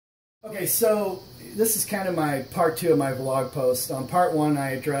Okay, so this is kind of my part 2 of my vlog post. On part 1,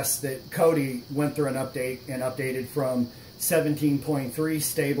 I addressed that KODI went through an update and updated from 17.3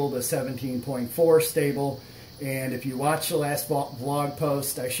 stable to 17.4 stable. And if you watch the last vlog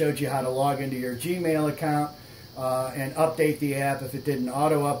post, I showed you how to log into your Gmail account and update the app if it didn't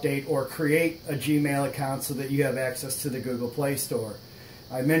auto-update, or create a Gmail account so that you have access to the Google Play Store.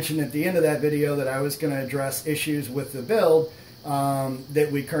 I mentioned at the end of that video that I was going to address issues with the build that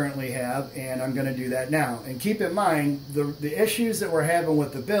we currently have, and I'm going to do that now. And keep in mind, the issues that we're having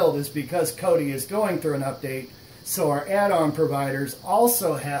with the build is because KODI is going through an update, so our add-on providers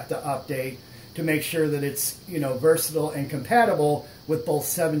also have to update to make sure that it's, versatile and compatible with both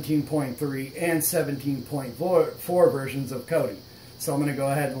 17.3 and 17.4 versions of KODI. So I'm going to go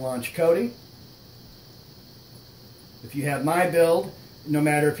ahead and launch KODI. If you have my build, no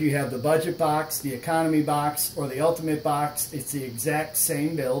matter if you have the budget box, the economy box, or the ultimate box, it's the exact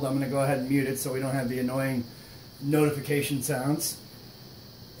same build. I'm going to go ahead and mute it so we don't have the annoying notification sounds.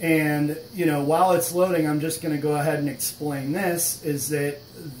 And, while it's loading, I'm just going to go ahead and explain this, is that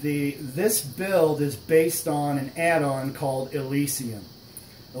this build is based on an add-on called Elysium.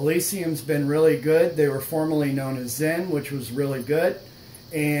 Elysium's been really good. They were formerly known as Zen, which was really good.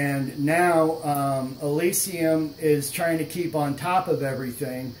 And now Elysium is trying to keep on top of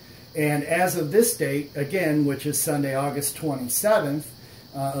everything. And as of this date, again, which is Sunday, August 27th,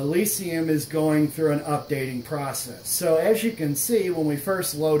 Elysium is going through an updating process. So as you can see, when we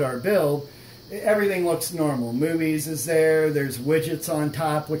first load our build, everything looks normal. Movies is there. There's widgets on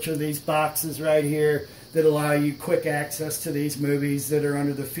top, which are these boxes right here that allow you quick access to these movies that are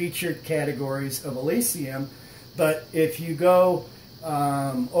under the featured categories of Elysium. But if you go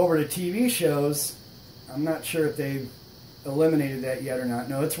over to TV shows, I'm not sure if they've eliminated that yet or not.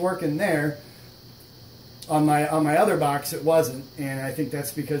 No, it's working there. On my other box, it wasn't, and I think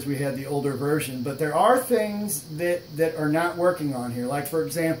that's because we had the older version. But there are things that are not working on here. Like, for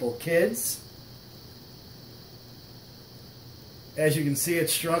example, kids. As you can see,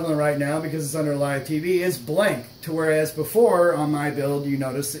 it's struggling right now because it's under live TV, is blank. To whereas before, on my build, you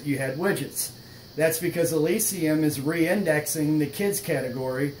noticed that you had widgets. That's because Elysium is re-indexing the kids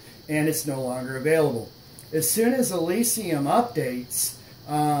category, and it's no longer available. As soon as Elysium updates,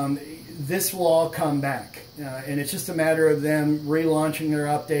 this will all come back. And it's just a matter of them relaunching their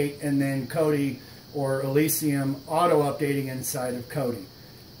update and then KODI or Elysium auto-updating inside of KODI.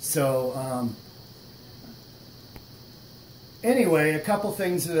 So anyway, a couple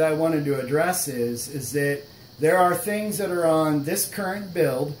things that I wanted to address is that there are things that are on this current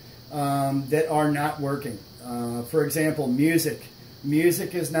build that are not working. For example, music.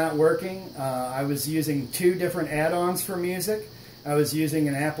 Music is not working. I was using 2 different add-ons for music. I was using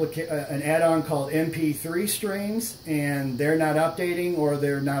an add-on called MP3 streams, and they're not updating or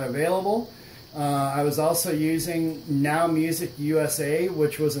they're not available. I was also using Now Music USA,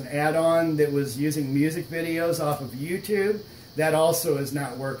 which was an add-on that was using music videos off of YouTube. That also is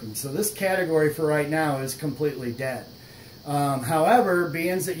not working. So this category for right now is completely dead. However,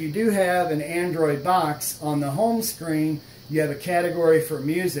 being that you do have an Android box, on the home screen you have a category for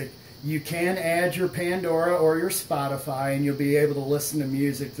music. You can add your Pandora or your Spotify, and you'll be able to listen to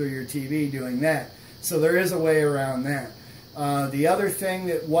music through your TV doing that. So there is a way around that. The other thing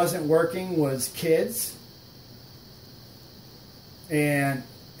that wasn't working was kids. And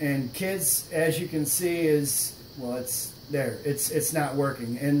kids, as you can see, is, well, it's there. It's not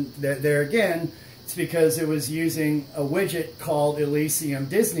working. And there again, it's because it was using a widget called Elysium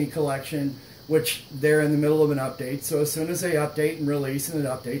Disney Collection, which they're in the middle of an update. So as soon as they update and release and it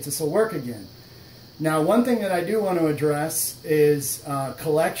updates, this will work again. Now, one thing that I do want to address is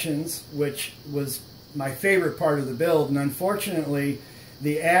collections, which was my favorite part of the build. And unfortunately,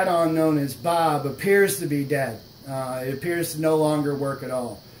 the add-on known as Bob appears to be dead. It appears to no longer work at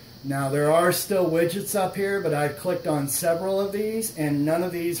all. Now, there are still widgets up here, but I've clicked on several of these, and none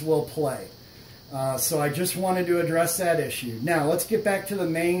of these will play. So I just wanted to address that issue. Now, let's get back to the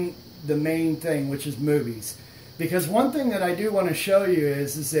main thing, which is movies. Because one thing that I do want to show you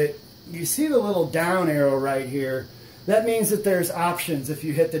is that you see the little down arrow right here. That means that there's options if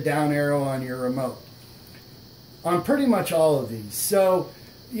you hit the down arrow on your remote. On pretty much all of these. So,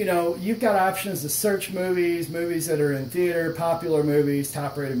 you've got options to search movies, movies that are in theater, popular movies,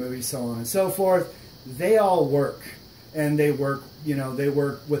 top-rated movies, so on and so forth. They all work. And they work, they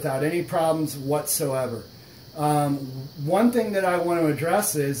work without any problems whatsoever. One thing that I want to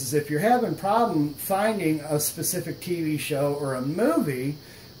address is if you're having problem finding a specific TV show or a movie,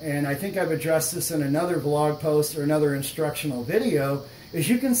 and I think I've addressed this in another vlog post or another instructional video, is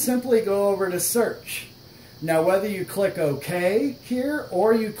you can simply go over to search. Now, whether you click OK here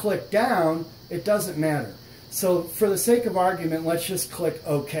or you click down, it doesn't matter. So for the sake of argument, let's just click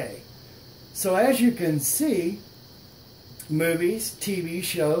OK. So as you can see, movies, TV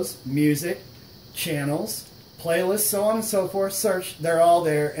shows, music, channels, playlists, so on and so forth, search, they're all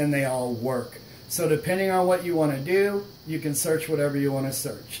there and they all work. So depending on what you want to do, you can search whatever you want to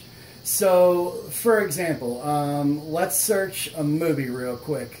search. So, for example, let's search a movie real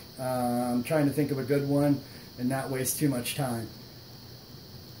quick. I'm trying to think of a good one and not waste too much time.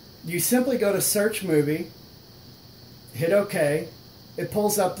 You simply go to search movie, hit OK, it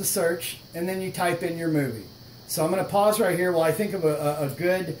pulls up the search, and then you type in your movie. So I'm going to pause right here while I think of a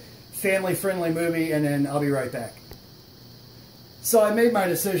good family-friendly movie, and then I'll be right back. So I made my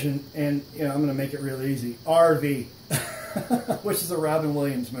decision, and I'm going to make it real easy. RV, which is a Robin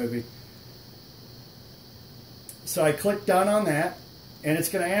Williams movie. So I click done on that, and it's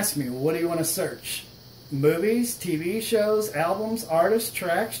going to ask me, well, what do you want to search? Movies, TV shows, albums, artists,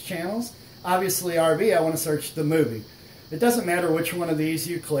 tracks, channels. Obviously RV, I want to search the movie. It doesn't matter which one of these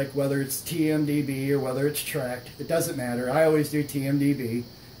you click, whether it's TMDB or whether it's tracked. It doesn't matter. I always do TMDB.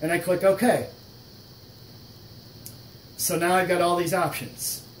 And I click OK. So now I've got all these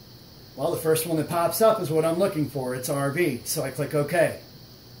options. Well, the first one that pops up is what I'm looking for. It's RV. So I click OK.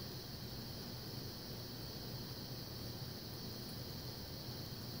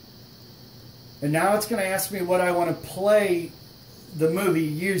 And now it's going to ask me what I want to play the movie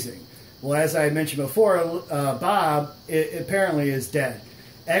using. Well, as I mentioned before, Bob apparently is dead.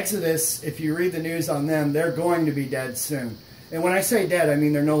 Exodus, if you read the news on them, they're going to be dead soon. And when I say dead, I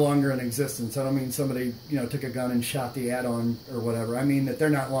mean they're no longer in existence. I don't mean somebody took a gun and shot the add-on or whatever. I mean that they're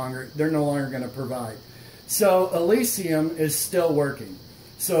no longer going to provide. So Elysium is still working.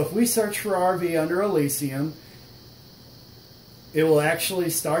 So if we search for RV under Elysium, it will actually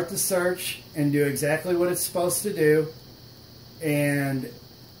start the search and do exactly what it's supposed to do. And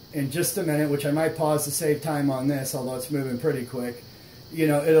in just a minute, which I might pause to save time on this, although it's moving pretty quick,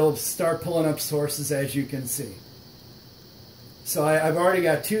 it'll start pulling up sources, as you can see. So I've already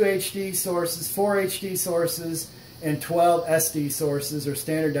got 2 HD sources, 4 HD sources, and 12 SD sources, or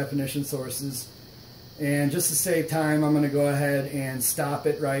standard definition sources. And just to save time, I'm going to go ahead and stop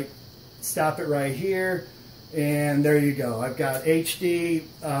it right here. And there you go. I've got HD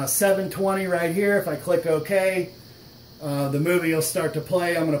 720 right here. If I click OK, the movie will start to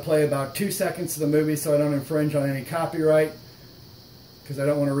play. I'm going to play about 2 seconds of the movie so I don't infringe on any copyright, because I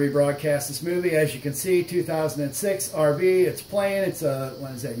don't want to rebroadcast this movie. As you can see, 2006 RV, it's playing. It's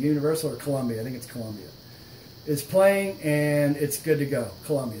what is that, Universal or Columbia? I think it's Columbia. It's playing and it's good to go.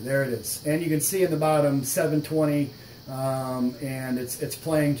 Columbia, there it is. And you can see in the bottom 720, and it's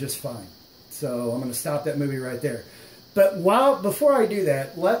playing just fine. So I'm going to stop that movie right there. But before I do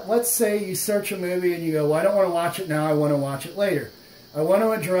that, let's say you search a movie and you go, well, I don't want to watch it now, I want to watch it later. I want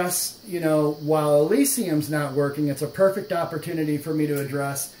to address, while Elysium's not working, it's a perfect opportunity for me to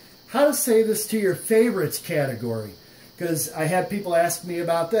address how to save this to your favorites category. Because I had people ask me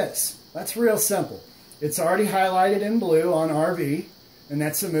about this. That's real simple. It's already highlighted in blue on RV, and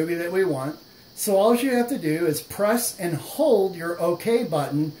that's the movie that we want. So all you have to do is press and hold your OK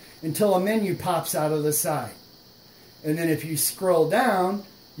button until a menu pops out of the side. And then if you scroll down,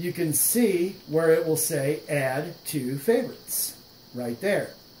 you can see where it will say Add to Favorites right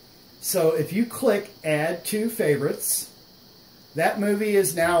there. So if you click Add to Favorites, that movie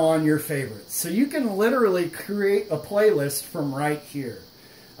is now on your favorites. So you can literally create a playlist from right here.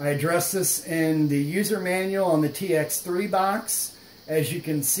 I address this in the user manual on the TX3 box. As you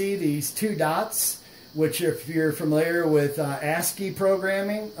can see, these 2 dots, which if you're familiar with ASCII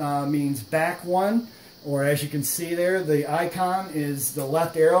programming, means back one. Or as you can see there, the icon is the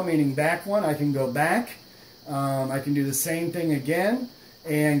left arrow, meaning back one. I can go back. I can do the same thing again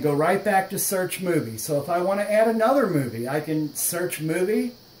and go right back to search movie. So if I want to add another movie, I can search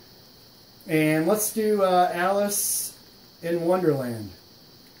movie. And let's do Alice in Wonderland.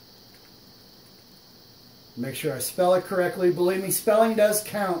 Make sure I spell it correctly. Believe me, spelling does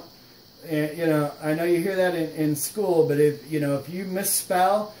count. I know you hear that in school, but if you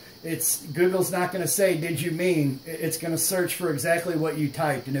misspell, Google's not going to say, did you mean? It's going to search for exactly what you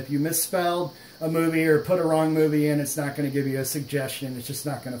typed. And if you misspelled a movie or put a wrong movie in, it's not going to give you a suggestion. It's just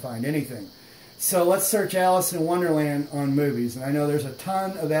not going to find anything. So let's search Alice in Wonderland on movies. And I know there's a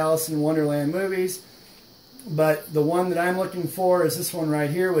ton of Alice in Wonderland movies, but the one that I'm looking for is this one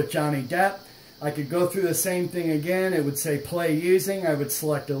right here with Johnny Depp. I could go through the same thing again. It would say play using. I would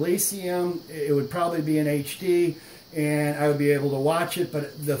select Elysium. It would probably be in HD. And I would be able to watch it,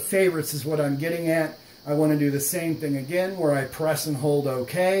 but the favorites is what I'm getting at. I want to do the same thing again where I press and hold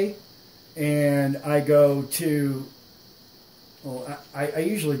OK. and I go to, well, I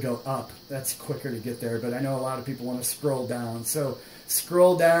usually go up. That's quicker to get there, but I know a lot of people want to scroll down. So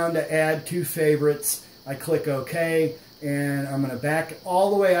scroll down to add to favorites. I click OK, and I'm going to back all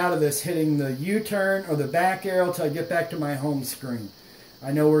the way out of this, hitting the U-turn or the back arrow until I get back to my home screen.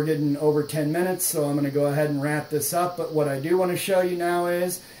 I know we're getting over 10 minutes, so I'm going to go ahead and wrap this up. But what I do want to show you now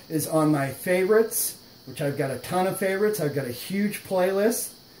is on my favorites, which I've got a ton of favorites. I've got a huge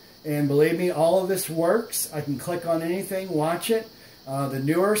playlist. And believe me, all of this works. I can click on anything, watch it. The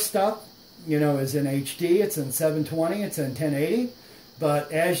newer stuff, you know, is in HD. It's in 720. It's in 1080.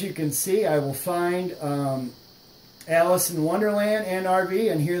 But as you can see, I will find Alice in Wonderland and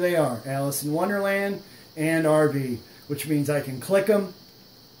RV, and here they are, Alice in Wonderland and RV, which means I can click them,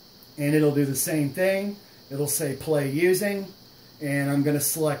 and it'll do the same thing. It'll say play using, and I'm going to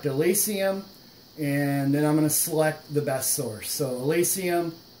select Elysium, and then I'm going to select the best source. So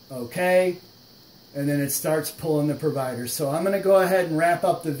Elysium, OK, and then it starts pulling the providers. So I'm going to go ahead and wrap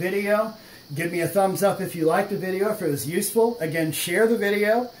up the video. Give me a thumbs up if you liked the video, if it was useful. Again, share the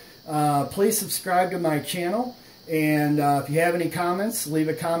video. Please subscribe to my channel. And if you have any comments, leave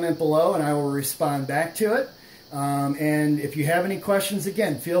a comment below and I will respond back to it. And if you have any questions,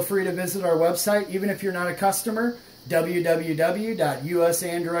 again, feel free to visit our website, even if you're not a customer,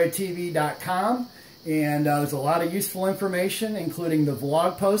 www.usandroidtv.com. And there's a lot of useful information, including the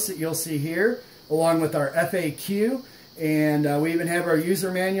blog posts that you'll see here, along with our FAQ. And we even have our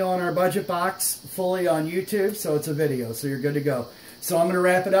user manual on our budget box fully on YouTube, so it's a video, so you're good to go. So I'm going to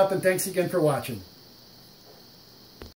wrap it up, and thanks again for watching.